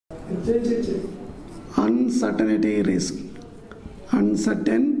Uncertainty risk.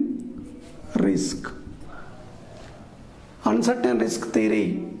 Uncertain risk. Uncertain risk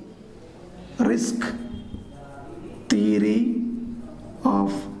theory. Risk theory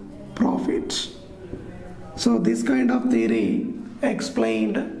of profit. So this kind of theory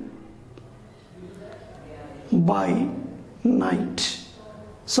explained by Knight.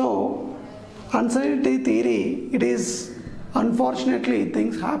 So uncertainty theory, it is unfortunately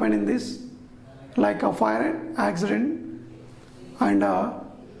things happen in this, like a fire accident and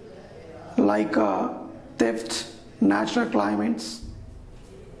like a theft, natural climates,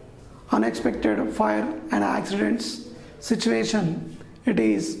 unexpected fire and accidents situation, it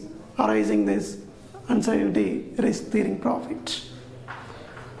is arising this uncertainty risk theory profit.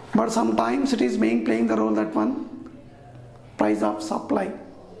 But sometimes it is playing the role that one price of supply.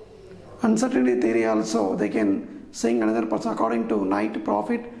 Uncertainty theory also, they can saying another person, according to Knight,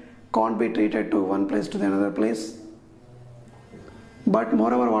 profit can't be treated to one place to the another place. But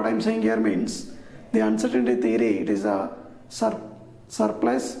moreover, what I am saying here means the uncertainty theory, it is a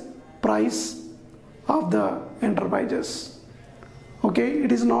surplus price of the enterprises. Okay,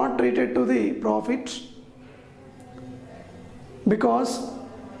 it is not treated to the profit, because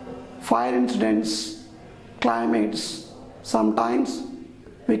fire incidents, climates, sometimes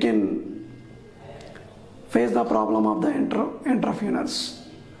we can face the problem of the entrepreneurs.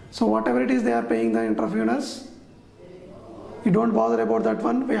 So whatever it is they are paying the entrepreneurs, you don't bother about that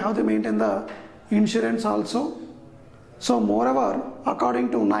one. We have to maintain the insurance also. So moreover,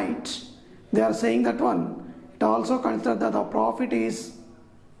 according to Knight, they are saying that one, it also consider that the profit is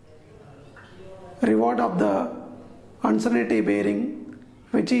reward of the uncertainty bearing,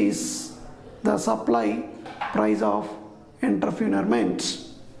 which is the supply price of entrepreneurment.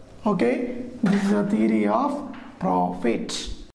 Okay, this is a theory of profit.